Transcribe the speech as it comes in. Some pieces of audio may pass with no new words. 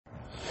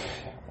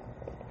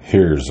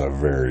Here's a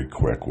very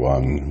quick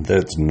one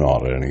that's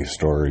not any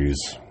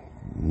stories,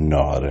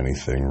 not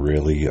anything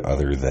really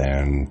other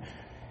than,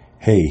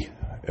 hey,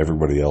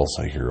 everybody else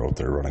I hear out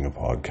there running a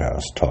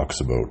podcast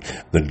talks about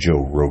the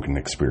Joe Rogan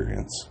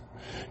experience.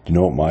 Do you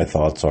know what my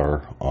thoughts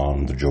are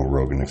on the Joe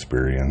Rogan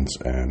experience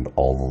and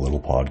all the little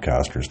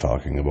podcasters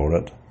talking about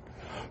it?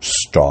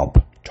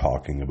 Stop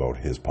talking about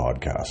his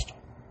podcast.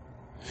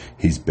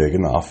 He's big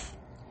enough.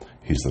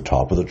 He's the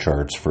top of the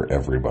charts for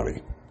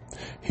everybody.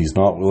 He's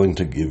not willing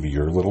to give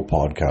your little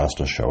podcast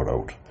a shout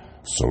out,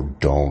 so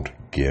don't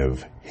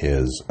give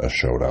his a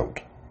shout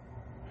out.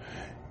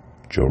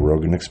 Joe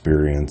Rogan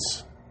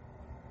Experience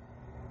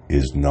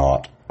is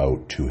not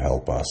out to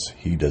help us.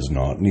 He does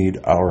not need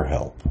our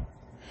help.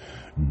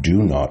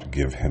 Do not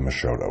give him a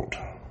shout out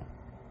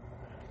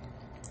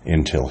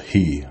until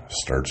he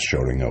starts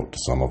shouting out to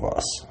some of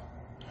us.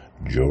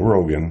 Joe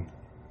Rogan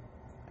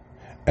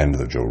and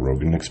the Joe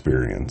Rogan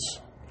Experience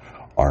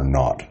are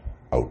not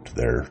out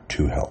there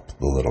to help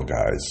the little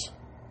guys.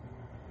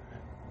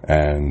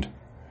 And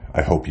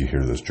I hope you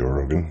hear this, Joe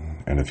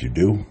Rogan. And if you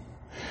do,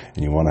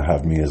 and you want to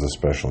have me as a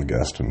special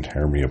guest and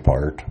tear me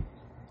apart,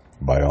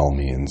 by all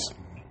means,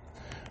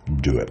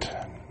 do it.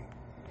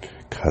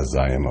 Because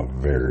I am a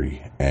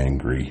very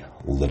angry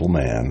little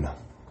man.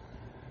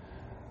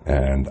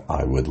 And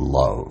I would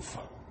love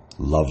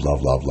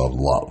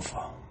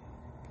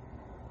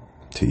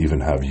to even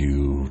have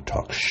you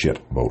talk shit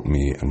about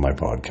me and my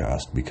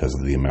podcast because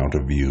of the amount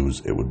of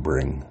views it would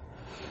bring.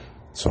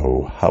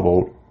 So how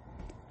about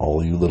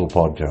all you little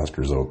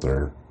podcasters out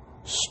there,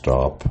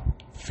 stop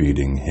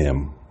feeding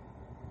him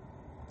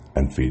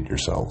and feed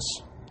yourselves.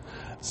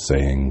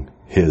 Saying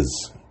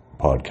his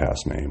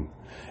podcast name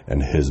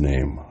and his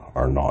name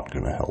are not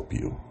going to help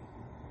you.